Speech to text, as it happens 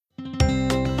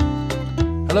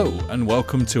Hello and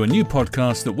welcome to a new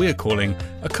podcast that we're calling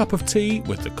A Cup of Tea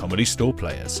with the Comedy Store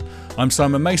Players. I'm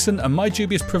Simon Mason and my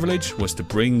dubious privilege was to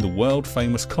bring the world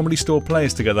famous Comedy Store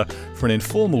Players together for an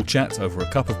informal chat over a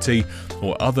cup of tea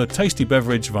or other tasty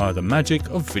beverage via the magic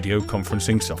of video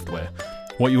conferencing software.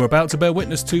 What you are about to bear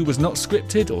witness to was not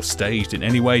scripted or staged in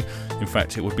any way. In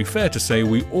fact, it would be fair to say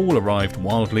we all arrived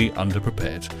wildly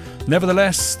underprepared.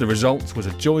 Nevertheless, the result was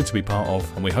a joy to be part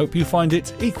of and we hope you find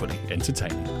it equally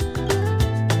entertaining.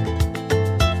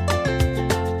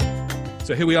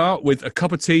 So here we are with a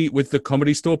cup of tea with the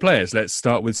Comedy Store Players. Let's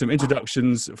start with some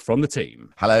introductions from the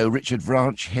team. Hello, Richard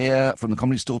Vranch here from the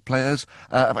Comedy Store Players.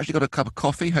 I've actually got a cup of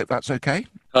coffee. Hope that's okay.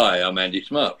 Hi, I'm Andy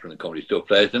Smart from the Comedy Store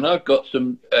Players, and I've got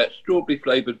some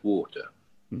strawberry-flavoured water.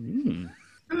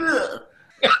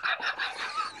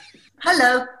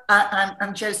 Hello,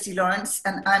 I'm Josie Lawrence,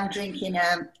 and I'm drinking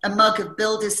a mug of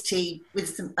Builder's tea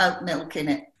with some oat milk in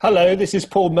it. Hello, this is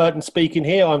Paul Merton speaking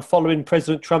here. I'm following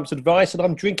President Trump's advice, and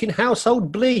I'm drinking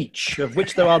household bleach, of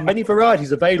which there are many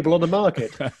varieties available on the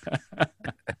market.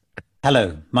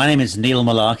 Hello, my name is Neil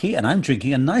Malarkey, and I'm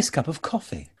drinking a nice cup of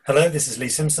coffee. Hello, this is Lee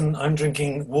Simpson. I'm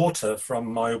drinking water from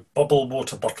my bubble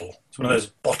water bottle. It's one of those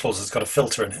bottles that's got a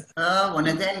filter in it. Oh, one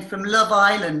of them from Love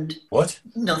Island. What?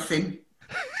 Nothing.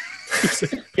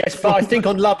 Yes, but I think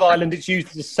on Love Island it's used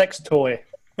as a sex toy.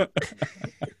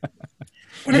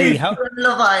 Lee, how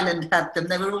Love Island had them.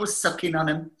 They were all sucking on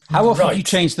them. often do you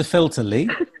change the filter, Lee?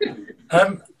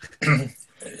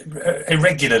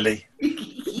 Irregularly.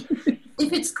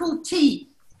 If it's called tea,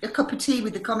 a cup of tea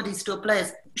with the Comedy Store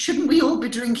Players, shouldn't we all be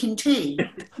drinking tea?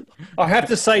 I have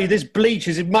to say, this bleach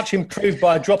is much improved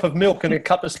by a drop of milk and a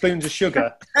couple of spoons of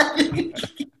sugar.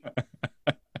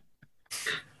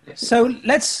 So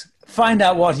let's find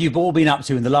out what you've all been up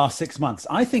to in the last 6 months.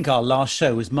 I think our last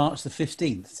show was March the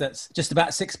 15th. So that's just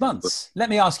about 6 months. Let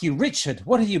me ask you, Richard,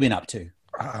 what have you been up to?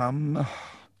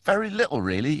 Very little,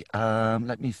 really.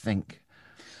 Let me think.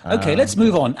 Okay, let's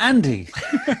move on. Andy,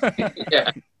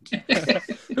 Yeah.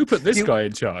 Who put this guy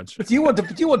in charge? do you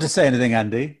want to say anything,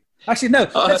 Andy? Actually, no.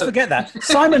 Let's forget that.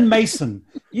 Simon Mason,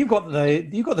 you've got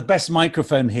the best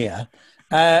microphone here.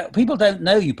 People don't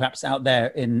know you perhaps out there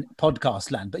in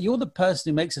podcast land, but you're the person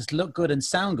who makes us look good and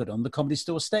sound good on the Comedy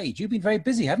Store stage. You've been very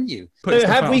busy, haven't you? So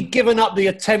have we given up the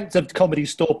attempt of Comedy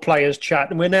Store Players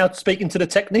chat and we're now speaking to the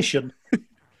technician?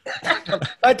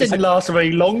 That didn't last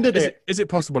very long, did it? Is it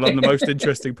possible I'm the most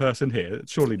interesting person here?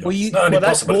 Surely not. Well,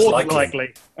 that's more than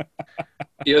likely.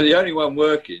 You're the only one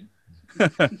working.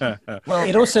 Well,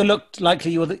 it also looked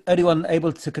likely you were the only one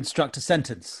able to construct a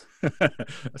sentence.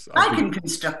 I can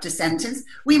construct a sentence.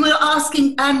 We were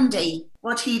asking Andy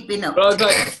what he'd been up But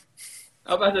to.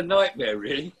 I've had a nightmare,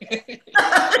 really.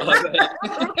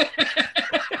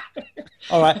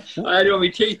 All right. I had all my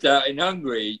teeth out in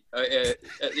Hungary at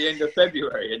the end of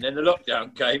February, and then the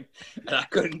lockdown came, and I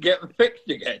couldn't get them fixed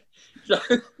again. So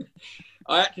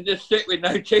I had to just sit with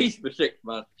no teeth for 6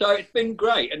 months. So it's been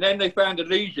great. And then they found a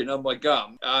lesion on my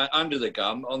gum, under the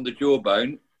gum, on the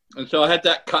jawbone. And so I had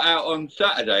that cut out on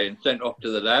Saturday and sent off to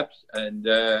the labs. And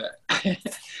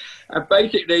and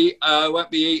basically, I won't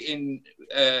be eating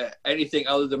anything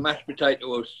other than mashed potato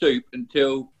or soup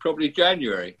until probably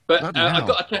January. But I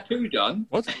got a tattoo done.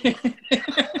 What?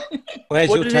 Where's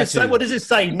your tattoo? What does it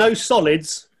say? No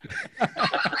solids?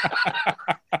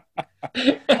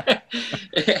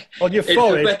 On your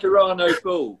forehead? It's a Veterano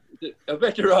bull. A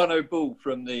Veterano bull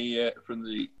from the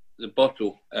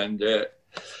bottle. And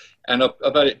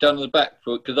I've had it done on the back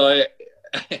foot because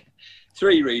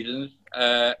three reasons.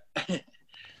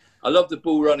 I love the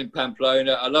bull run in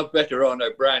Pamplona. I love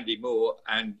Veterano brandy more,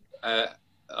 and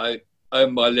I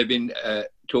earn my living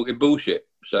talking bullshit.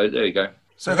 So there you go.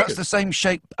 So that's the same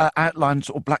shape, outline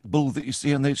sort of black bull that you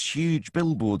see on those huge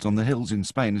billboards on the hills in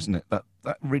Spain, isn't it? That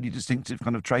really distinctive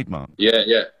kind of trademark. Yeah,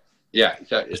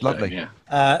 exactly. It's lovely.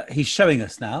 Yeah. He's showing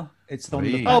us now. It's on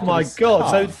the back Oh, of my his God.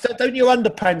 scarf. So don't your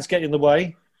underpants get in the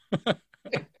way?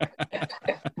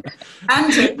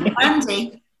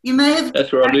 Andy, you may have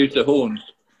That's where I lose the horns.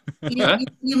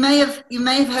 you may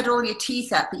have had all your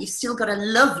teeth out, but you've still got a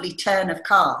lovely turn of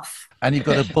calf. And you've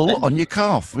got a bull on your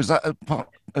calf. Was that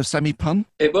a semi-pun?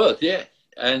 It was, yeah.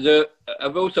 And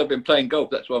I've also been playing golf.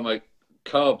 That's why my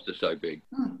calves are so big.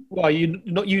 Why, are you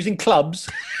not using clubs?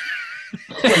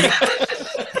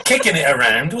 Kicking it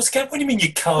around. What do you mean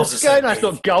your calves are so That's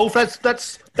big? not golf.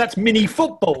 That's mini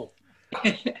football.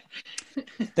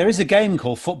 There is a game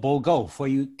called football golf where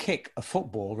you kick a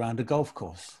football around a golf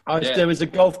course. There was a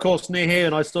golf course near here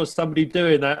and I saw somebody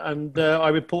doing that and I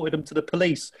reported them to the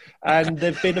police and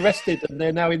they've been arrested and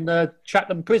they're now in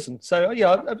Chatham prison. So,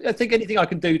 yeah, I think anything I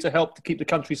can do to help to keep the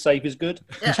country safe is good.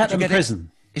 Yeah. Chatham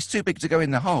Prison. It's too big to go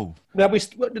in the hole. Now,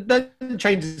 don't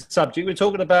change the subject. We're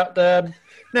talking about...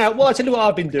 now, I tell you what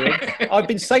I've been doing. I've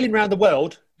been sailing around the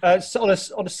world on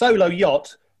a solo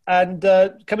yacht and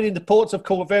coming into ports of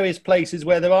call at various places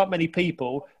where there aren't many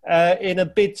people in a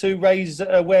bid to raise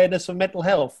awareness of mental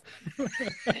health.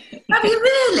 Have you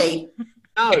really?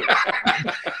 No.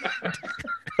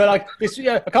 But I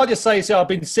can't just say, I've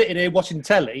been sitting here watching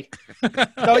telly. No,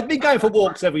 I've been going for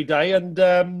walks every day and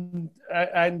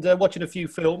watching a few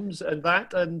films and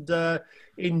that, and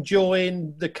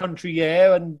enjoying the country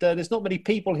air. And there's not many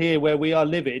people here where we are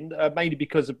living, mainly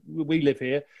because we live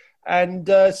here. And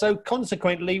so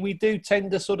consequently, we do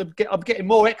tend to I'm getting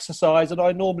more exercise than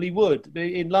I normally would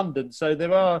in London. So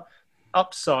there are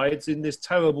upsides in this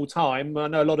terrible time. I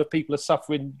know a lot of people are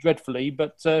suffering dreadfully,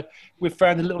 but we've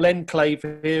found a little enclave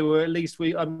here where at least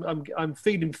I'm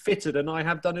feeling fitter than I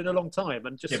have done in a long time.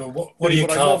 And just but what are your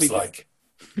calves like?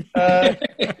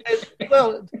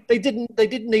 Well, they didn't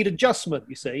need adjustment,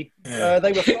 you see. Yeah.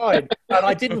 They were fine, and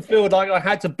I didn't feel like I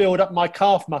had to build up my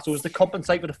calf muscles to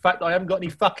compensate for the fact that I haven't got any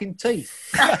fucking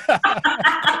teeth.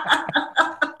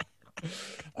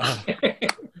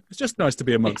 It's just nice to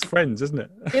be amongst friends, isn't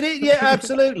it? It is, yeah,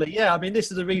 absolutely. Yeah, I mean,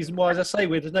 this is the reason why, as I say,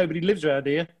 there's nobody lives around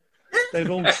here. They've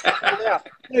all out.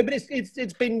 No, but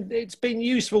it's been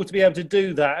useful to be able to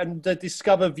do that and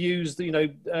discover views,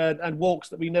 and walks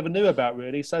that we never knew about,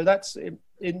 really. So that's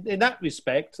in that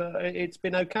respect, it's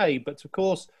been okay. But of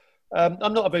course, I'm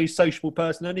not a very sociable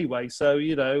person anyway. So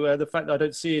the fact that I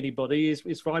don't see anybody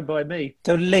is fine by me.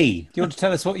 So Lee, do you want to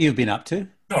tell us what you've been up to?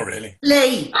 Not really.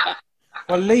 Lee.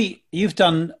 Well, Lee, you've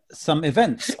done some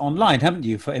events online, haven't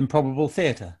you, for Improbable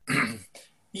Theatre?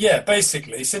 Yeah,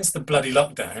 basically, since the bloody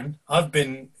lockdown, I've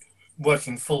been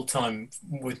working full-time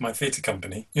with my theatre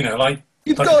company.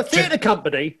 You've got a theatre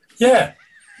company? Yeah.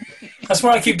 That's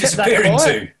where I keep disappearing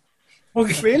to. Well,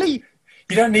 really?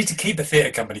 You don't need to keep a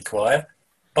theatre company quiet.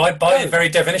 By very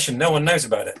definition, no one knows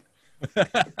about it.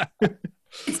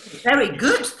 It's a very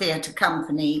good theatre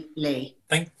company, Lee.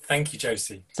 Thank you,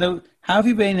 Josie. So how have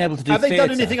you been able to do Have they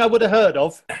done anything I would have heard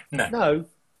of? No.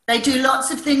 They do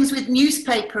lots of things with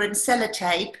newspaper and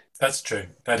sellotape. That's true.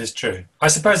 That is true. I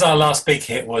suppose our last big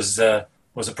hit was a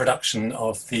production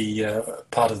of the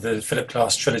part of the Philip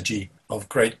Glass trilogy of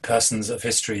great persons of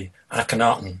history,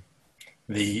 Akhenaten.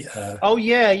 I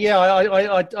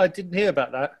didn't hear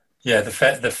about that. Yeah,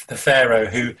 the pharaoh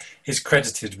who is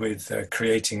credited with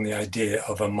creating the idea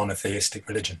of a monotheistic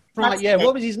religion. Right, yeah.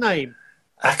 What was his name?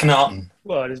 Akhenaten.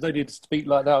 Well, there's no need to speak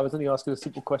like that. I was only asking a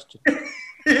simple question.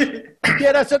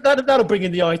 Yeah, that'll bring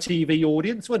in the ITV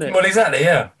audience, won't it? Well, exactly,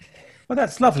 yeah. Well,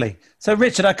 that's lovely. So,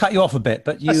 Richard, I cut you off a bit,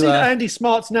 but you... I see that Andy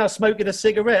Smart's now smoking a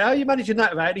cigarette. How are you managing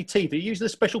that without any teeth? Are you using a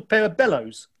special pair of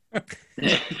bellows?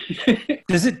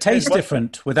 Does it taste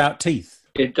different without teeth?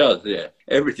 It does, yeah.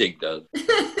 Everything does.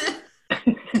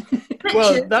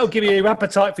 Well, that'll give you your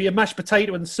appetite for your mashed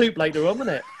potato and soup later on, won't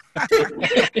it?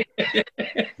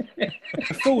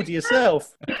 Fool to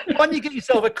yourself. Why don't you get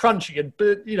yourself a crunchy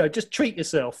and, just treat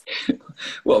yourself?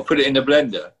 Well, put it in the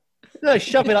blender. No,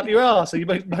 shove it up your arse. So you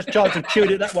much chance of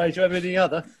chewing it that way as you have any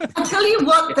other. I'll tell you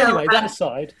what, though. Anyway, that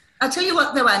aside. I'll tell you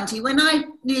what, though, Andy. When I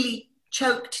nearly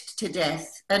choked to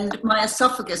death and my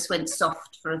esophagus went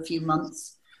soft for a few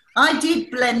months, I did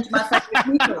blend my favourite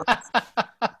noodles.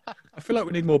 I feel like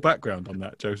we need more background on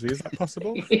that, Josie. Is that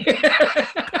possible?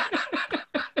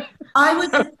 I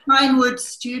was at Pinewood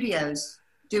Studios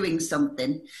doing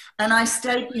something, and I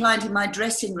stayed behind in my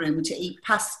dressing room to eat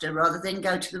pasta rather than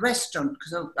go to the restaurant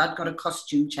because I'd got a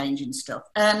costume change and stuff.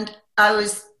 And I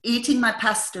was eating my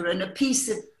pasta, and a piece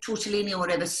of tortellini or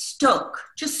whatever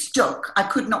just stuck. I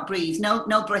could not breathe.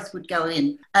 No breath would go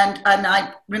in. And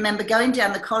I remember going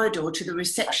down the corridor to the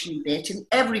reception bit, and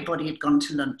everybody had gone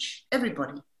to lunch.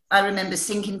 Everybody. I remember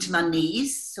sinking to my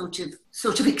knees, sort of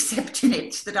accepting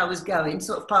it that I was going,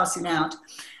 sort of passing out.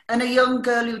 And a young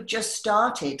girl who just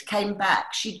started came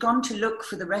back. She'd gone to look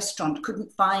for the restaurant,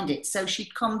 couldn't find it, so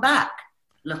she'd come back,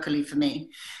 luckily for me.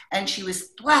 And she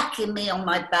was thwacking me on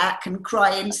my back and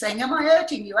crying, saying, "Am I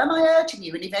hurting you? Am I hurting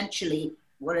you?" And eventually,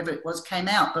 whatever it was came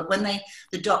out. But when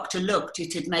the doctor looked,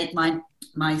 it had made my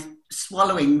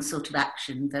swallowing sort of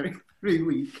action very, very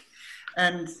weak.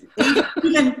 And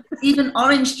even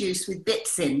orange juice with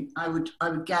bits in, I would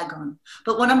gag on.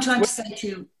 But what I'm trying to say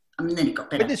to, then it got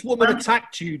better. When this woman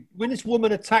attacked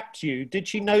you, did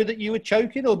she know that you were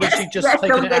choking, or was she just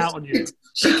taking it out on you?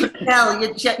 She could tell,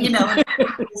 and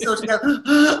sort of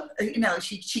go,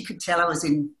 she could tell I was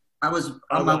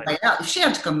on my way out. If she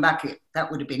had to come back,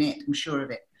 that would have been it. I'm sure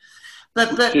of it.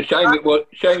 But it's a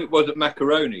shame it wasn't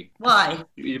macaroni. Why?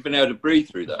 You'd been able to breathe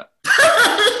through that.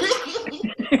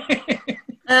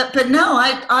 But no,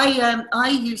 I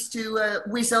used to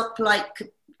whiz up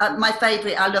like my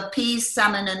favourite. I love peas,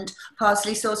 salmon, and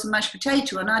parsley sauce and mashed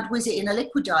potato, and I'd whiz it in a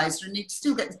liquidizer, and you'd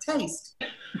still get the taste.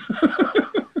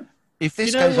 If Do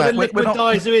this you know goes what out, a we're not.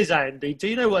 liquidizer is, Andy? Do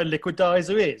you know what a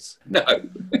liquidizer is? No.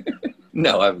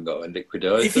 No, I haven't got a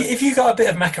liquidizer. If you got a bit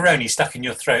of macaroni stuck in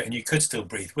your throat and you could still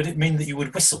breathe, would it mean that you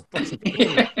would whistle?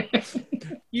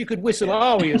 You could whistle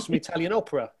arias from Italian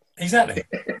opera. Exactly.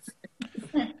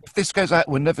 If this goes out,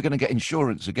 we're never going to get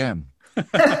insurance again.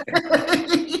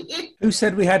 Who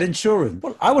said we had insurance?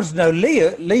 Well, I want to know,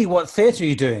 Lee, what theatre are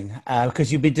you doing?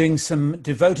 Because you've been doing some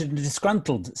devoted and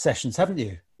disgruntled sessions, haven't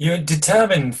you? You're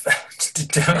determined to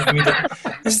determine me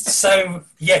that. So,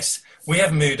 yes, we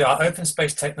have moved our open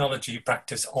space technology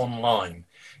practice online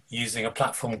using a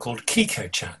platform called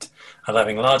KikoChat,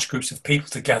 allowing large groups of people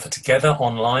to gather together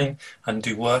online and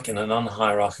do work in an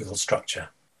unhierarchical structure.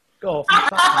 Oh,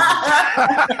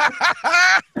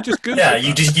 Just good. Yeah,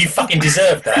 you fucking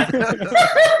deserve that.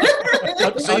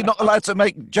 So you're not allowed to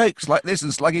make jokes like this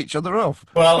and slag each other off.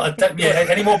 Well,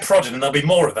 any more prodding and there'll be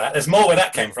more of that. There's more where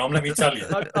that came from, let me tell you.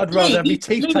 I'd rather have my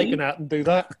teeth taken out and do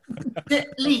that.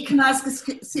 Lee, can I ask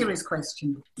a serious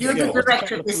question? You're the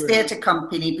director of this theatre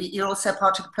company, but you're also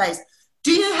part of the plays. Do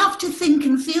you have to think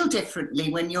and feel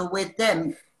differently when you're with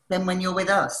them than when you're with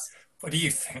us? What do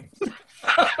you think?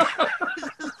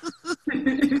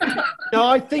 No,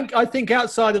 I think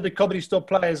outside of the Comedy Store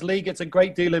Players League, it's a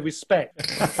great deal of respect.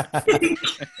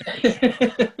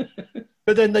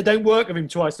 But then they don't work with him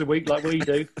twice a week like we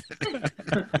do.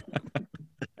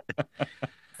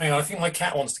 Hang on, I think my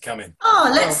cat wants to come in.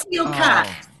 Oh, let's see your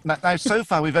cat. Now, so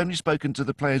far, we've only spoken to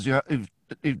the players who've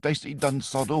basically done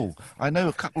sod all. I know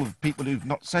a couple of people who've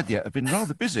not said yet have been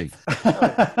rather busy.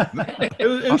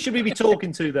 Who should we be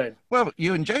talking to then? Well,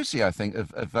 you and Josie, I think.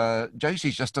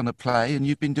 Josie's just done a play and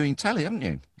you've been doing telly, haven't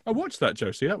you? I watched that,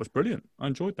 Josie. That was brilliant. I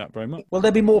enjoyed that very much. Will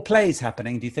there be more plays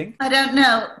happening, do you think? I don't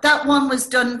know. That one was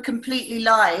done completely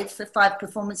live for 5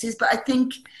 performances, but I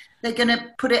think they're going to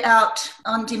put it out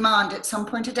on demand at some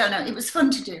point. I don't know. It was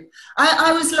fun to do.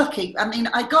 I was lucky. I mean,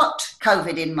 I got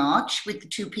COVID in March with the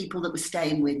 2 people that were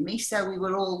staying with me. So we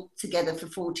were all together for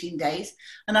 14 days.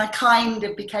 And I kind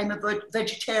of became a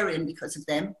vegetarian because of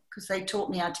them, because they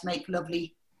taught me how to make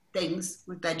lovely things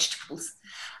with vegetables.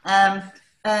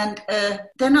 And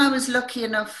then I was lucky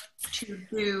enough to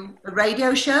do a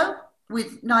radio show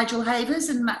with Nigel Havers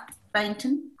and Matt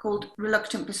Bainton called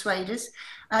Reluctant Persuaders.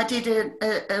 I did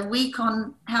a week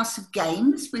on House of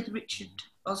Games with Richard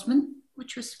Osman,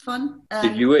 which was fun.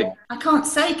 Did you win? I can't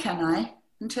say, can I,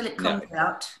 until it comes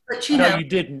out. But you No, know, you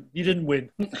didn't. You didn't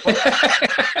win.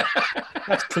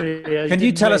 That's clear. Can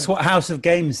you tell us what House of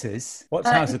Games is? What's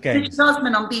House of Games? Richard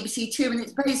Osman on BBC Two, and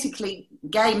it's basically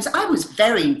games. I was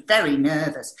very, very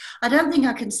nervous. I don't think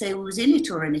I can say I was in it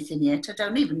or anything yet. I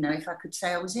don't even know if I could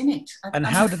say I was in it. And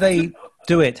how do they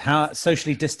do it? How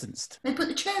socially distanced? They put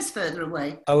the chairs further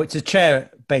away. Oh, it's a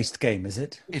chair-based game, is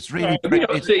it? It's really Have you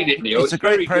not seen it, Neil? It's a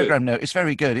great very program. No, it's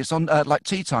very good. It's on like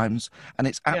tea times, and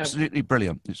it's absolutely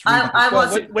brilliant. It's really good. I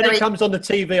Well, was when it comes on the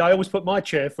TV, I always put my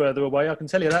chair further away. I can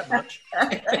tell you that much.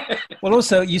 Well,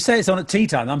 also, you say it's on at tea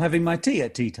time. I'm having my tea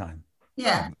at tea time.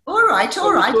 Yeah. All right.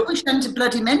 I wish I hadn't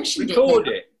bloody mentioned Record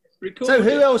it. it. Record So it.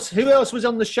 who else was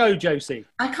on the show, Josie?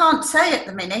 I can't say at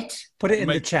the minute. Put it in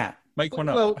the chat. Make one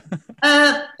up. Well,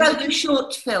 Wrote a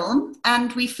short film,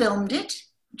 and we filmed it,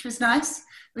 which was nice.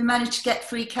 We managed to get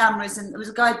 3 cameras, and there was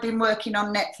a guy who'd been working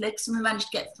on Netflix, and we managed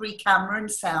to get 3 camera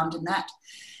and sound and that.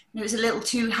 And it was a little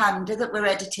 2-hander that we're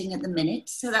editing at the minute,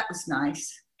 so that was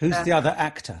nice. Who's the other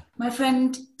actor? My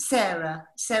friend Sarah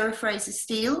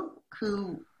Fraser-Steele,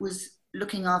 who was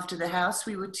looking after the house.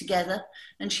 We were together,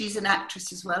 and she's an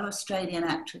actress as well, Australian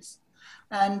actress.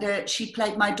 And she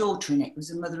played my daughter in it. It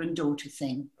was a mother and daughter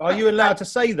thing. are you allowed to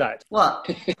say that? What?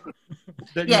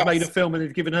 That Yes. you made a film and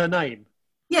have given her name?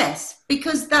 Yes,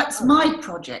 because that's my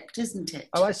project, isn't it?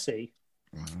 Oh, I see.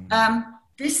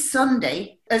 This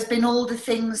Sunday has been all the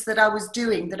things that I was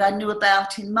doing that I knew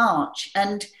about in March.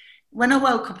 And when I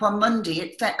woke up on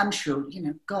Monday, I'm sure,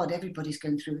 God, everybody's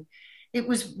going through it. It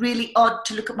was really odd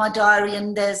to look at my diary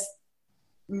and there's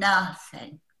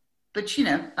nothing. But,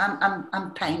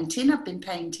 I'm painting. I've been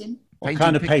painting. What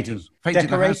kind of painting? Painting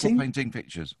the house or Decorating? painting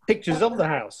pictures. Pictures of the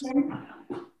house.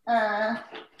 I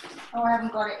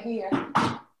haven't got it here.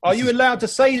 Are you allowed to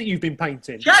say that you've been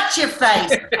painting? Shut your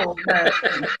face, Paul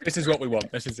Murphy. This is what we want.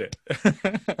 This is it.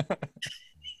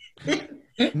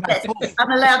 Yes,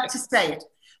 I'm allowed to say it.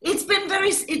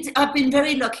 I've been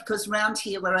very lucky because around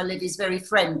here where I live is very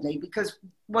friendly, because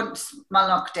once my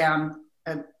lockdown,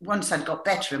 once I'd got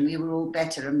better and we were all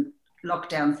better and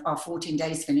lockdown, our 14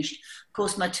 days finished, of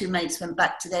course, my two mates went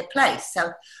back to their place.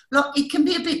 So, look, it can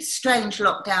be a bit strange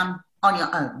lockdown on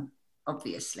your own,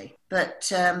 obviously.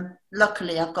 But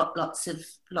luckily, I've got lots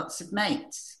of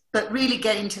mates. But really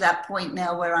getting to that point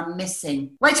now where I'm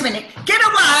missing. Wait a minute, get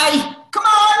away! Come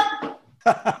on!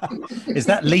 Is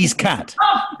that Lee's cat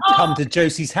come to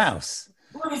Josie's house?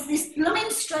 What is this blooming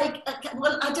stray?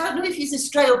 Well, I don't know if he's a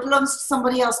stray or belongs to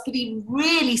somebody else, but he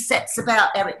really sets about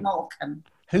Eric Morecambe.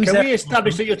 Can we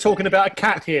establish that you're talking about a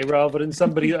cat here rather than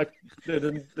somebody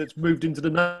that's moved into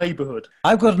the neighbourhood?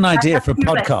 I've got an idea for a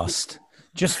podcast.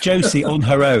 Just Josie on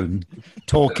her own,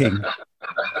 talking,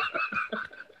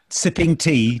 sipping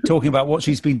tea, talking about what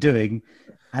she's been doing,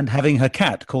 and having her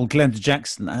cat called Glenda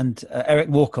Jackson and Eric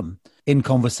Morecambe in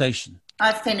conversation.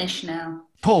 I've finished now.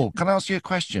 Paul, can I ask you a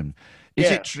question? Is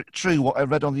it true what I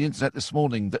read on the internet this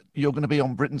morning that you're going to be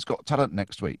on Britain's Got Talent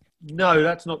next week? No,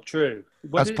 that's not true.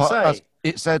 What did it say?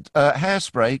 It said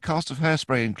Hairspray, cast of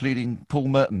Hairspray, including Paul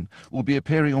Merton, will be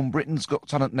appearing on Britain's Got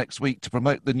Talent next week to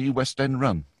promote the new West End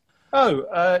run.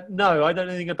 Oh, no, I don't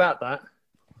know anything about that.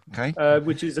 Okay.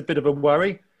 Which is a bit of a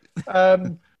worry.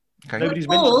 Okay. Nobody's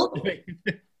mentioned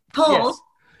it. Paul,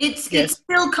 yes. It's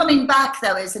still coming back,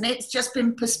 though, isn't it? It's just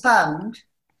been postponed.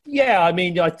 Yeah, I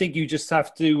mean, I think you just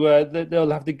have to.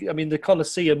 They'll have to. I mean, the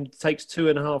Colosseum takes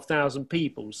 2,500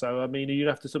 people, so I mean, you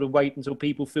have to sort of wait until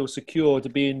people feel secure to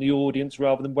be in the audience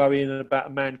rather than worrying about a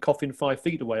man coughing 5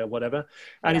 feet away or whatever.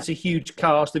 And it's a huge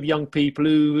cast of young people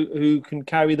who can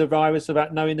carry the virus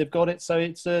without knowing they've got it. So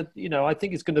it's I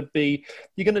think it's going to be.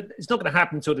 It's not going to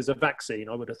happen until there's a vaccine.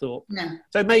 I would have thought. No.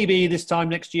 So maybe this time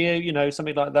next year,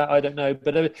 something like that. I don't know,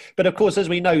 but of course, as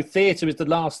we know, theatre is the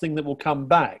last thing that will come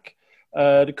back.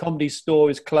 The Comedy Store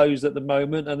is closed at the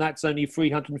moment, and that's only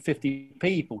 350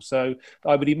 people. So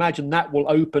I would imagine that will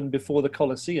open before the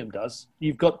Colosseum does.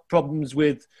 You've got problems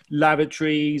with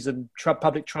lavatories and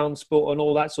public transport and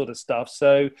all that sort of stuff.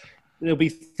 So there'll be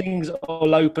things that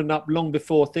will open up long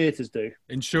before theatres do.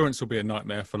 Insurance will be a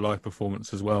nightmare for live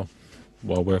performance as well.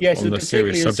 While we're yes, on the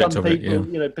serious subject of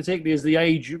it, particularly as the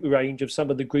age range of some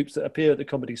of the groups that appear at the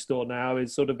Comedy Store now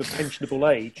is sort of a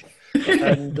pensionable age,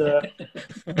 and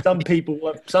some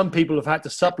people have had to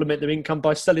supplement their income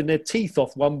by selling their teeth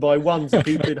off one by one to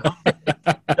people who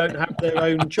don't have their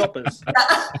own choppers,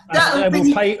 and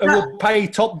will pay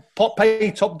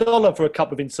top dollar for a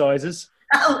couple of incisors.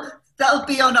 That'll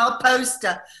be on our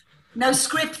poster. No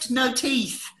script, no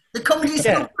teeth. The Comedy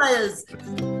Store players.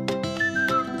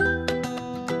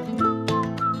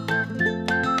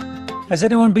 Has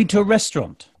anyone been to a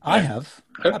restaurant? I have.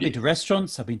 I've been to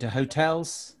restaurants, I've been to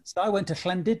hotels. So I went to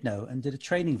Llandudno and did a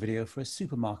training video for a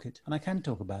supermarket, and I can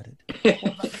talk about it.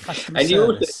 And you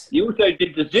also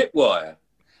did the zip wire.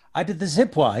 I did the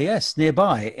zip wire, yes,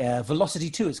 nearby. Velocity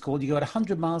 2, it's called. You go at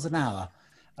 100 miles an hour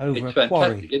over a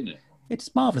quarry. Isn't it?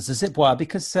 It's marvellous, the zip wire,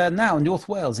 because now North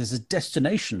Wales is a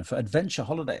destination for adventure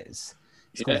holidays.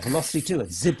 It's called Velocity 2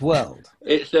 at Zip World.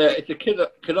 It's a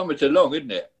kilometre long,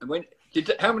 isn't it? And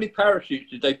how many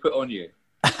parachutes did they put on you?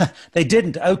 They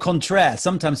didn't. Au contraire.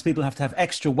 Sometimes people have to have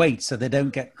extra weight so they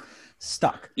don't get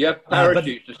stuck. You have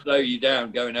parachutes to slow you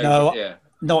down going over. No,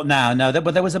 not now. No,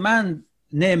 but there was a man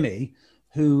near me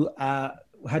who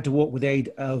had to walk with the aid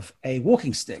of a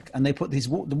walking stick, and they put the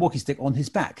walking stick on his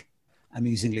back,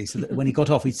 amusingly, so that when he got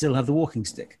off, he'd still have the walking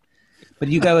stick. But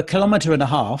you go 1.5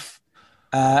 kilometres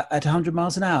at 100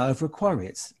 miles an hour over a quarry.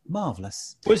 It's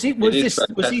marvellous. Was he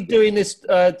doing this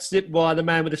zip wire, the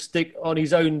man with a stick, on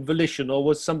his own volition, or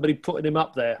was somebody putting him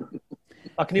up there?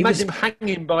 I can imagine him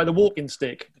hanging by the walking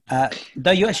stick.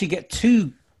 No, you actually get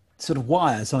 2 sort of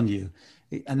wires on you,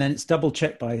 and then it's double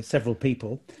checked by several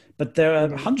people. But there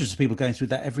are hundreds of people going through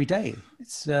that every day.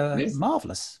 It's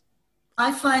marvellous.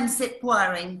 I find zip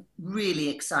wiring really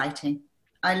exciting.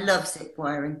 I love zip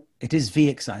wiring. It is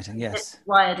exciting, yes. I zip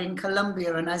wired in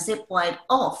Colombia, and I zip wired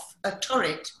off a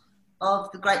turret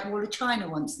of the Great Wall of China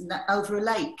once, and that over a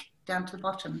lake down to the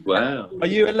bottom. Wow. Are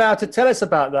you allowed to tell us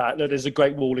about that there's a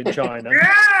Great Wall in China?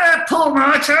 Yeah, Paul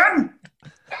Martin!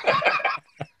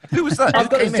 Who was that?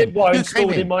 I've got a zip wire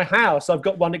installed in my house. I've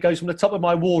got one that goes from the top of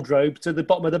my wardrobe to the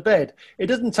bottom of the bed. It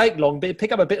doesn't take long, but it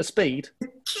pick up a bit of speed.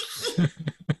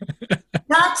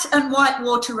 That and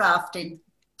whitewater rafting.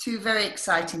 2 very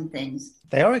exciting things.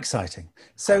 They are exciting.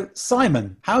 So,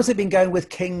 Simon, how has it been going with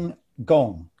King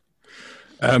Gong?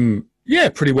 Yeah,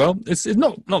 pretty well. It's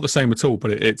not the same at all,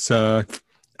 but it's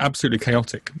absolutely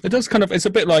chaotic. It does it's a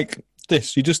bit like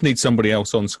this. You just need somebody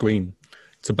else on screen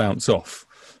to bounce off.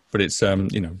 But it's, and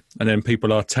then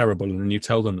people are terrible, and then you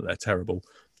tell them that they're terrible.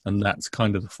 And that's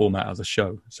kind of the format of the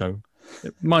show. So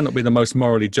It might not be the most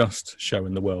morally just show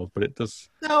in the world, but it does.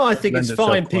 No, I think lend it's itself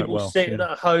fine. quite People well, sitting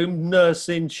yeah. at home,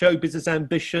 nursing show business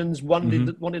ambitions, wanting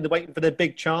to waiting for their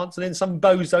big chance, and then some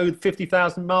bozo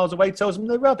 50,000 miles away tells them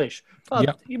they're rubbish. Well,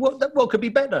 Yeah. what could be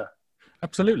better?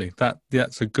 Absolutely.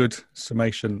 That's a good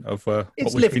summation of what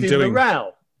It's we've been lifting doing.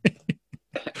 morale.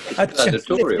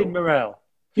 Editorial. Lifting morale.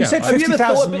 You Yeah, said Have you ever thought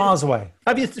 50,000 of it- miles away.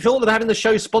 Have you thought of having the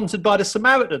show sponsored by the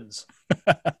Samaritans?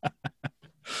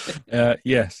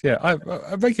 Yes, yeah. I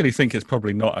regularly think it's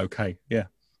probably not okay. Yeah.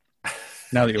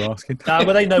 Now that you're asking. No,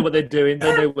 well, they know what they're doing.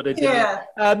 They know what they're doing. Yeah.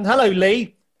 Hello,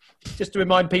 Lee. Just to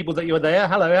remind people that you're there.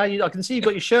 Hello. How you? I can see you've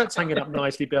got your shirts hanging up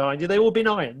nicely behind you. They all been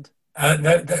ironed.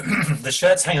 The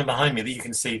shirts hanging behind me that you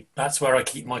can see, that's where I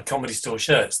keep my Comedy Store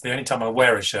shirts. The only time I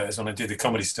wear a shirt is when I do the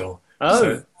Comedy Store.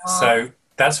 Oh. So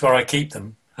that's where I keep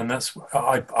them. And that's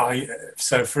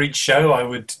so for each show I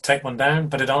would take one down,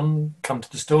 put it on, come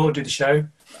to the store, do the show.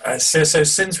 So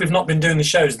since we've not been doing the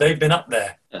shows, they've been up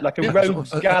there. Like a Yeah, rogues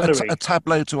sort of gallery. a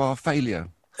tableau to our failure.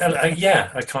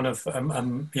 Yeah, a kind of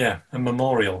a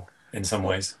memorial in some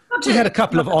ways. We had a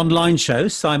couple of online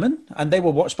shows, Simon, and they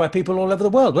were watched by people all over the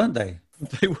world, weren't they?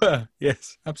 They were.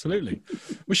 Yes, absolutely.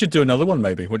 We should do another one,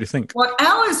 maybe. What do you think? What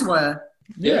ours were?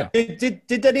 Yeah.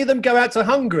 Did any of them go out to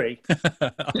Hungary?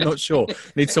 I'm not sure.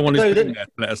 Need someone who's So been that- there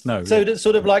to let us know. So that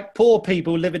sort of like poor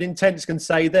people living in tents can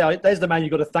say, there's the man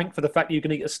you've got to thank for the fact that you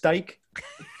can eat a steak.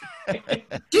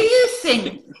 Do you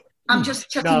think? I'm just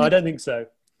checking. No, I don't think so.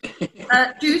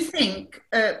 Do you think,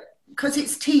 because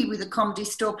it's tea with the Comedy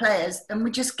Store players and we're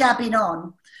just gabbing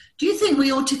on, do you think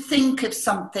we ought to think of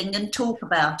something and talk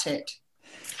about it?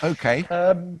 Okay.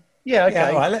 Yeah, okay. Yeah,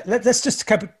 all right. Let's just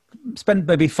spend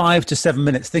maybe 5 to 7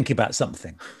 minutes thinking about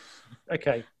something.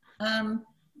 Okay.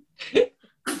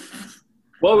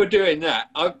 While we're doing that,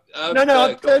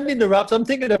 No, don't interrupt. I'm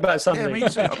thinking about Yeah, something. me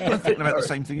too. I'm thinking about the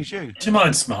same thing as you. Do you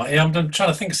mind, Smarty? I'm trying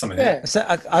to think of something. Yeah. So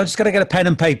I'm just going to get a pen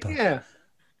and paper. Yeah.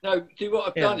 No, see what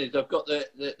I've Yeah. done is I've got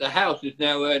the house is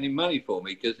now earning money for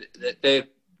me because they're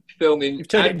filming You've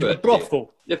turned it into a adverts.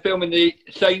 brothel. They're filming the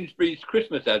Sainsbury's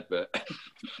Christmas advert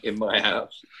in my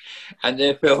house, and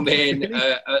they're filming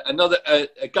another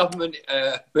government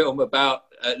film about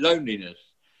loneliness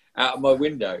out of my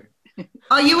window.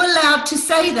 Are you allowed to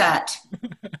say that?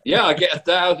 Yeah, I get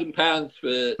 £1,000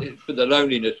 for the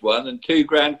loneliness one and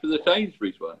 £2,000 for the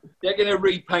Sainsbury's one. They're going to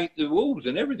repaint the walls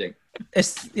and everything.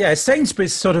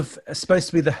 Sainsbury's sort of supposed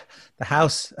to be the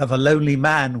house of a lonely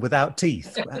man without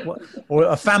teeth, or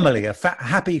a family,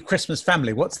 happy Christmas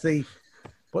family. What's the?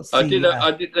 I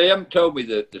did. They haven't told me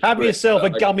the Have script, yourself a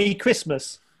but gummy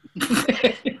Christmas. I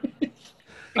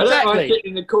don't mind Exactly. sitting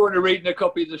in the corner reading a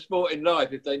copy of The Sporting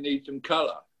Life if they need some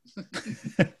colour.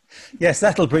 Yes,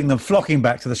 that'll bring them flocking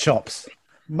back to the shops.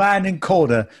 Man in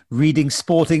corner reading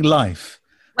Sporting Life.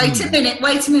 Wait a minute,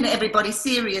 everybody,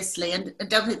 seriously. And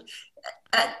don't,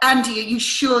 Andy, are you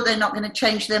sure they're not going to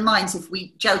change their minds if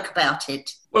we joke about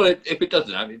it? Well, if it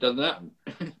doesn't happen, it doesn't happen.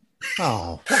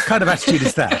 Oh, what kind of attitude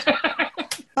is that?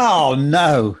 Oh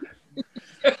no.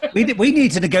 We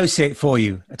need to negotiate for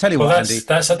you. I tell you Well, what, Andy.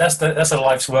 that's a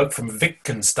life's work from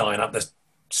Wittgenstein up the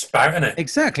spout, isn't it?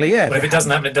 Exactly, yeah. But if it doesn't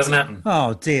happen, it doesn't happen.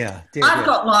 Oh dear. I've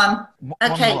got one.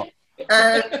 One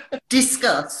Okay,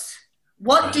 discuss.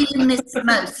 What do you miss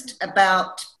most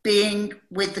about being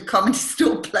with the Comedy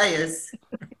Store players?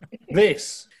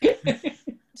 This.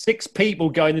 6 people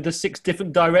going into 6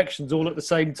 different directions all at the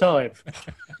same time.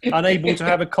 Unable to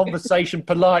have a conversation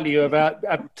politely about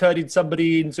turning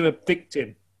somebody into a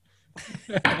victim.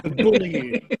 The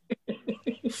bullying.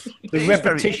 The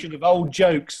repetition of old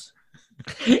jokes.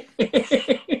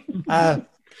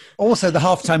 Also, the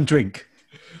halftime drink.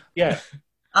 Yeah.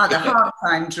 Oh, the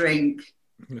halftime drink.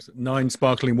 It's 9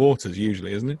 sparkling waters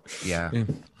usually, isn't it? Yeah. Yeah.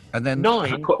 And then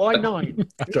 9? Why 9?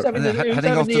 Who's having And then who's heading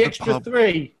having off to the the extra pub.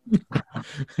 3?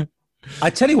 I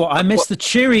tell you what, I miss the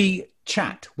cheery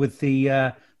chat with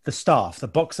the staff, the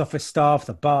box office staff,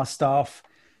 the bar staff,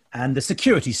 and the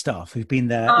security staff who've been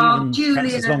there Oh, even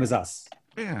perhaps as Julia. long as us.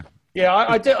 yeah. Yeah,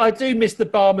 I do miss the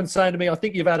barman saying to me, I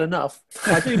think you've had enough.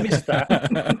 I do miss that.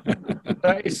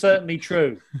 That is certainly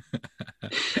true.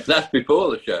 That's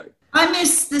before the show. I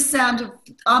miss the sound of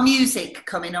our music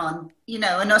coming on, you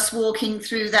know, and us walking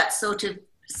through that sort of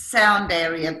sound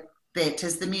area bit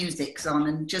as the music's on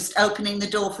and just opening the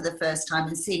door for the first time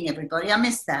and seeing everybody. I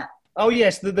miss that. Oh,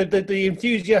 yes, the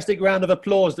enthusiastic round of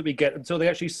applause that we get until they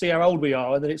actually see how old we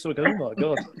are, and then it's sort of, oh, my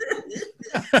God.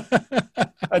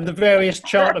 And the various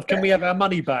chant of, can we have our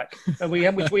money back? And we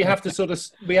have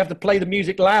to play the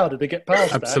music louder to get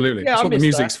past Absolutely. that. Yeah, That's I what the miss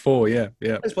music's that. for, yeah.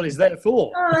 That's what it's there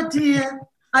for. Oh, dear.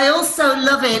 I also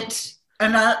love it,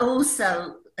 and I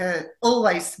also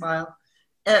always smile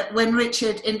when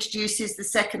Richard introduces the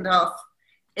second half,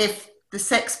 if the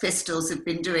Sex Pistols have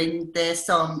been doing their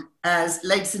song as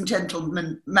 "Ladies and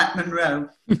Gentlemen, Matt Monro."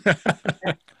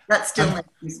 That still makes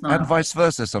me smile. And vice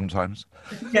versa sometimes.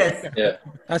 Yes. Yeah.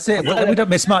 That's it. We don't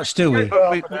miss much, do we?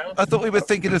 I thought we were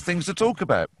thinking of things to talk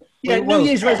about. Yeah, New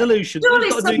Year's resolution. Surely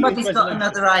We've got a New Year's somebody's got resolution.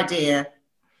 another idea.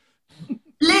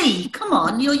 Lee, come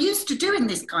on, you're used to doing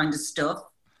this kind of stuff.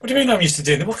 What do you mean I'm used to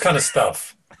doing it? What kind of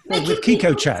stuff? Well, with Making Kiko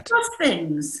people Chat. discuss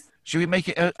things. Should we make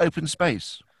it open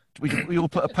space? We all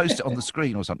put a post-it on the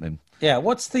screen or something. Yeah,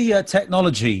 what's the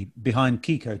technology behind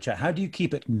Kiko Chat? How do you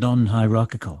keep it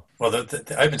non-hierarchical? Well,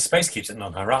 the open space keeps it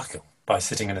non-hierarchical by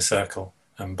sitting in a circle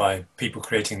and by people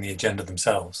creating the agenda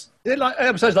themselves. They're like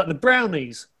episodes like the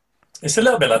Brownies. It's a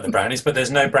little bit like the Brownies, but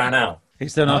there's no Brown Owl,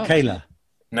 Is there an Arcala?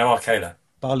 no Arcala.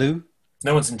 Balu?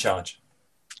 No one's in charge.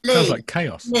 Sounds Lee, like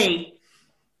chaos. Lee,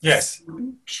 Yes.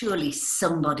 surely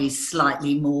somebody's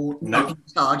slightly more No. not in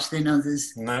charge than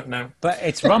others. No. But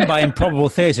it's run by Improbable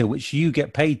Theatre, which you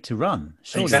get paid to run.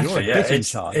 Surely Exactly. you're a Yeah. bit in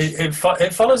charge.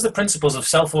 It follows the principles of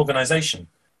self-organization,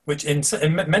 which in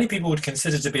many people would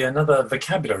consider to be another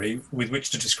vocabulary with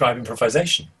which to describe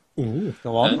improvisation. Ooh,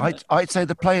 go on. I'd say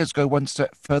the players go one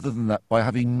step further than that by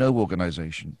having no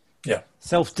organisation. Yeah.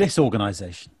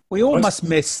 Self-disorganisation. We all must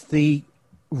miss the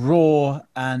roar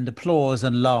and applause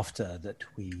and laughter that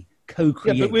we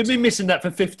co-create. Yeah, but we've been missing that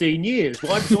for 15 years.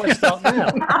 Why do I start now?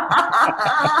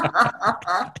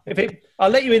 I'll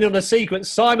let you in on a sequence.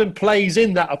 Simon plays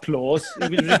in that applause.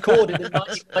 It was recorded in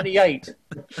 1998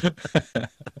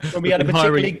 when we had a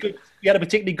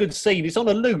particularly good scene. It's on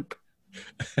a loop.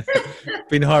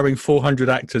 Been hiring 400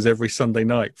 actors every Sunday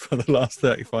night for the last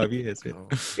 35 years.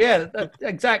 Yeah,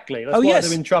 exactly. That's Oh, why yes.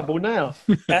 they're in trouble now.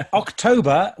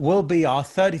 October will be our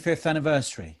 35th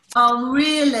anniversary. Oh,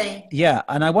 really? Yeah,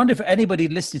 and I wonder if anybody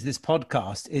listening to this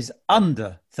podcast is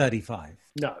under 35.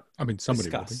 No. I mean, somebody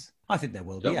will be. Discuss. I think there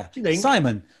will be, yeah. Do you think?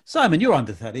 Simon, you're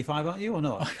under 35, aren't you, or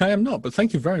not? I am not, but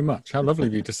thank you very much. How lovely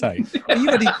of you to say. Are you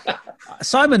ready?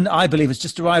 Simon, I believe, has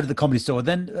just arrived at the Comedy Store.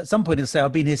 Then at some point he'll say,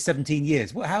 I've been here 17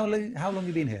 years. How long have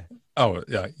you been here? Oh,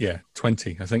 yeah,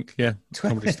 20, I think. Yeah,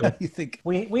 Comedy Store. You think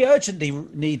we urgently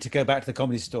need to go back to the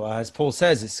Comedy Store. As Paul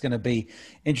says, it's going to be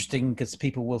interesting because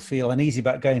people will feel uneasy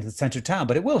about going to the centre of town.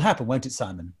 But it will happen, won't it,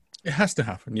 Simon? It has to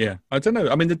happen, yeah. I don't know.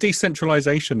 I mean, the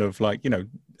decentralization of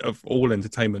of all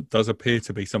entertainment does appear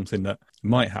to be something that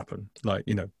might happen. Like,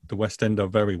 the West End are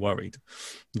very worried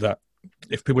that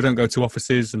if people don't go to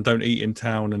offices and don't eat in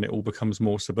town and it all becomes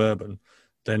more suburban,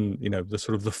 then, the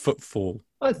sort of the footfall.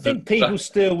 I think people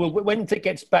still will, when it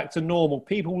gets back to normal,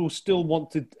 people will still want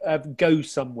to go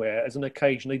somewhere as an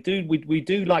occasion. They do. We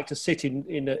do like to sit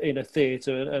in a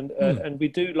theatre and we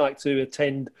do like to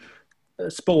attend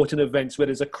sporting events where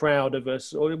there's a crowd of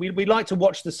us, or we like to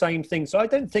watch the same thing. So I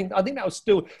think there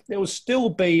will still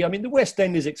be. I mean, the West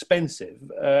End is expensive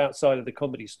outside of the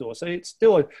Comedy Store, so it's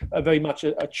still a very much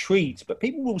a treat. But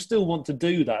people will still want to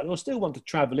do that. They'll still want to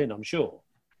travel in, I'm sure.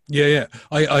 Yeah.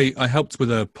 I helped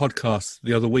with a podcast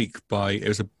the other week by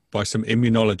some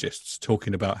immunologists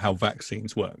talking about how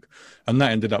vaccines work. And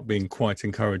that ended up being quite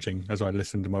encouraging as I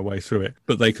listened to my way through it.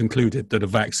 But they concluded that a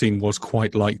vaccine was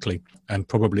quite likely and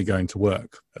probably going to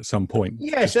work at some point.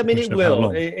 Yes, I mean, it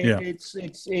will.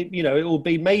 It will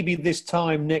be maybe this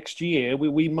time next year.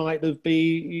 We might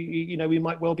we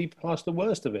might well be past the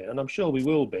worst of it. And I'm sure we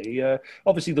will be.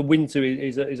 Obviously, the winter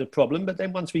is a problem. But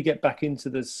then once we get back into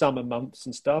the summer months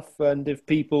and stuff, and if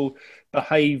people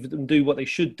behave and do what they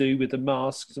should do with the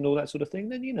masks and all that sort of thing,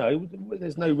 then,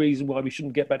 there's no reason why we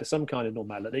shouldn't get back to some kind of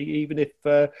normality, even if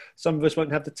some of us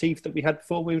won't have the teeth that we had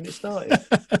before when it started.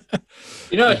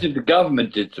 I think the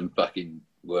government did some fucking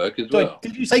work as well.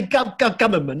 Did you say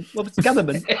government? What was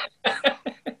government?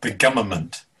 The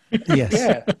government. Yes.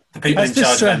 Yeah. The people in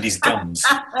charge of Andy's gums.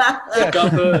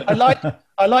 Government.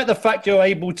 I like the fact you're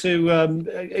able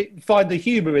to find the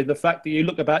humour in the fact that you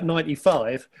look about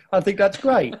 95. I think that's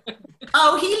great.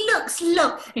 Oh, he looks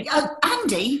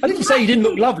Andy. I didn't say you didn't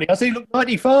look lovely. I said you look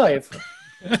 95.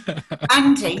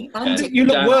 Andy, You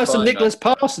look Damn worse than fine, Nicholas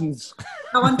Parsons.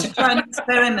 I want to try an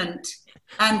experiment.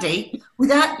 Andy,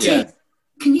 without teeth, Yeah.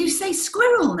 can you say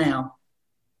squirrel now?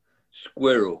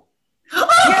 Squirrel.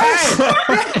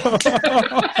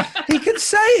 He can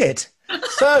say it.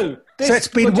 So it's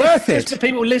been worth it. Just for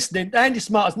people listening, Andy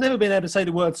Smart has never been able to say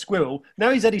the word squirrel. Now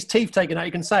he's had his teeth taken out,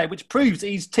 he can say it, which proves that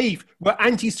his teeth were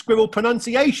anti-squirrel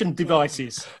pronunciation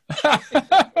devices.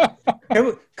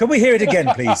 Can we hear it again,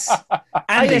 please?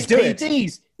 Andy, do it.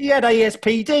 ASPDs. He had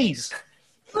ASPDs.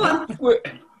 Go on.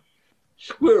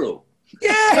 Squirrel.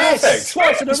 Yes. Perfect.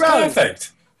 Twice in a It's row.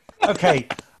 perfect. Okay.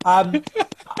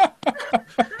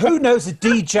 Who knows a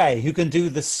DJ who can do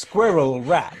the squirrel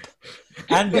rap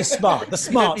and be smart? The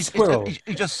smart squirrel.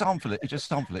 You just sample it.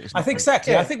 It's I think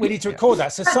exactly. I think we need to record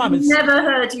that. So Simon, I've never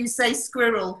heard you say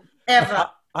squirrel ever.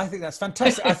 I think that's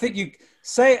fantastic. I think you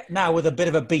say it now with a bit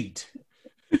of a beat.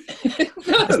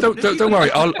 Don't worry.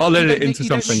 I'll edit it into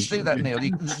something. You don't do that, Neil.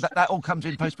 That all comes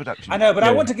in post-production. I know, but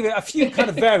I want to give it a few kind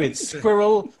of variants.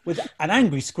 Squirrel with an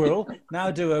angry squirrel. Now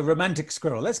do a romantic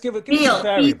squirrel. Let's give it a Neil,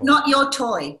 variable. he's not your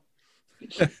toy.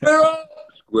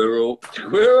 Squirrel.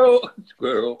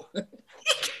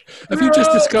 Have you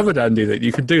just discovered, Andy, that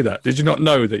you can do that? Did you not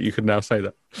know that you can now say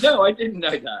that? No, I didn't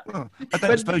know that. Well, I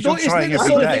don't suppose you're Isn't trying it the every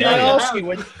sort of day. thing I are you? ask you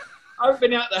when... I haven't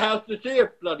been out the house to see a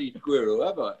bloody squirrel,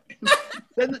 have I?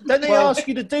 Don't they ask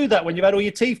you to do that when you've had all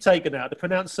your teeth taken out to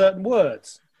pronounce certain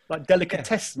words? Like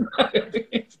delicatessen.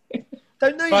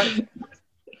 Don't they? Right.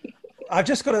 I've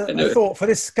just got a thought for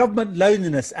this government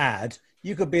loneliness ad.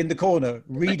 You could be in the corner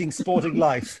reading Sporting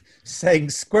Life,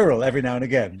 saying squirrel every now and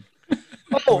again.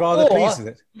 Rather pleased with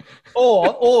it.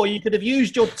 Or you could have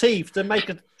used your teeth to make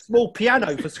a small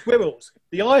piano for squirrels.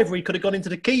 The ivory could have gone into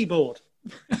the keyboard.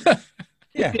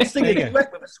 Yeah, You sing there you a go.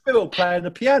 duet with a squirrel playing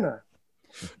the piano.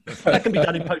 That can be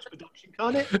done in post-production,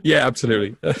 can't it? Yeah,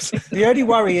 absolutely. The only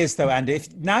worry is, though, Andy,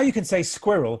 if now you can say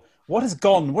squirrel, what has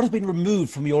been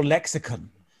removed from your lexicon?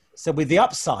 So with the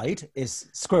upside is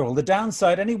squirrel, the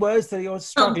downside, any words that you're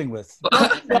struggling with?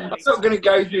 I'm not going to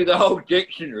go through the whole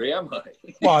dictionary, am I?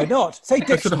 Why not? Say For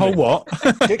the dictionary. whole what?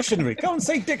 Dictionary. Go on,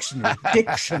 say dictionary.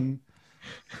 Diction.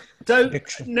 So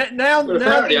Diction. now But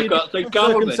apparently I can't say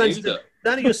government either.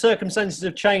 now that your circumstances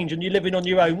have changed and you're living on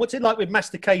your own, what's it like with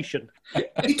mastication?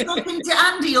 You talking to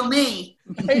Andy or me?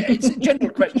 It's a general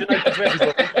question open to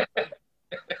everybody.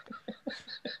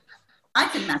 I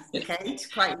can masticate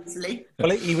quite easily.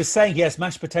 Well, he was saying he has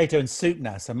mashed potato and soup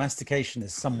now, so mastication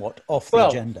is somewhat off the Well,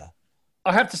 agenda.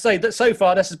 I have to say that so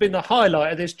far this has been the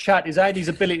highlight of this chat is Andy's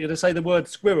ability to say the word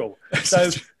squirrel. So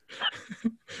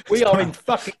we are in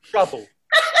fucking trouble.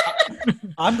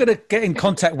 I'm going to get in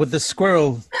contact with the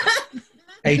squirrel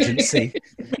agency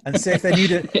and see if they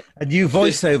need a new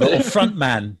voiceover or front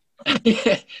man.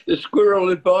 The Squirrel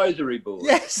Advisory Board.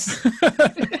 Yes.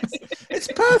 It's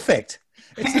perfect.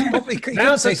 It's probably,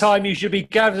 Now's the time you should be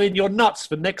gathering your nuts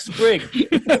for next spring.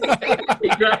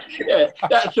 Exactly, yeah,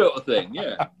 that sort of thing,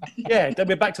 yeah. Yeah, then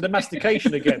we're back to the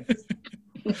mastication again.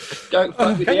 Don't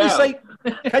fuck with the owl.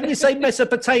 Can you say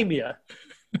Mesopotamia?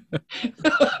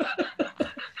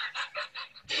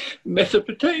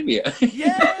 Mesopotamia.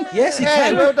 Yes, you Yeah,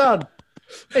 can. well done.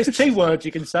 There's 2 words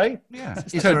you can say. Yeah.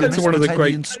 turned into one of the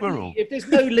great- Mesopotamian squirrel. If there's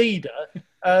no leader,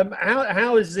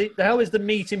 how is the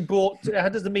meeting brought? How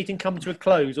does the meeting come to a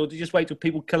close, or do you just wait till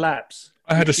people collapse?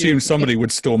 I had assumed somebody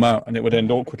would storm out and it would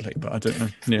end awkwardly, but I don't know.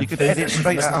 Yeah. You could edit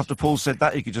straight out after Paul said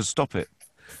that. You could just stop it.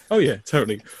 Oh, yeah,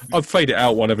 totally. I'll fade it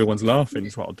out while everyone's laughing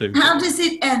is what I'll do. How does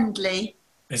it end, Lee?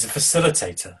 There's a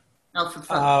facilitator. Oh, for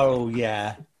fun. Oh,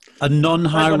 yeah. A Hang on a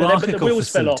minute, but non-hierarchical the wheels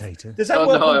fell off. facilitator. Does that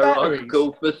work on batteries?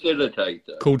 Non-hierarchical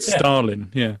facilitator. Called Stalin,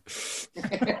 yeah.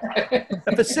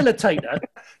 A facilitator.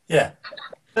 Yeah.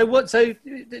 So what? So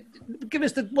give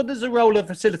us what does the role of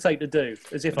facilitator do?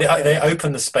 As if They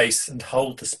open the space and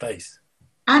hold the space.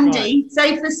 Andy,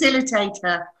 say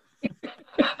facilitator.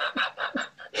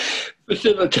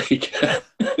 Facilitator.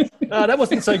 Oh, that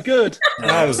wasn't so good.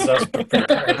 No, that's pretty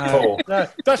poor. No,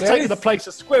 that's taking the place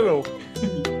of squirrel.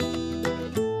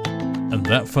 And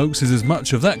that, folks, is as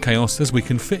much of that chaos as we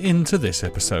can fit into this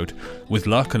episode. With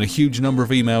luck and a huge number of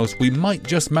emails, we might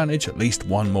just manage at least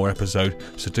one more episode,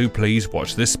 so do please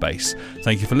watch this space.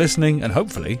 Thank you for listening, and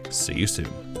hopefully see you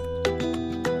soon.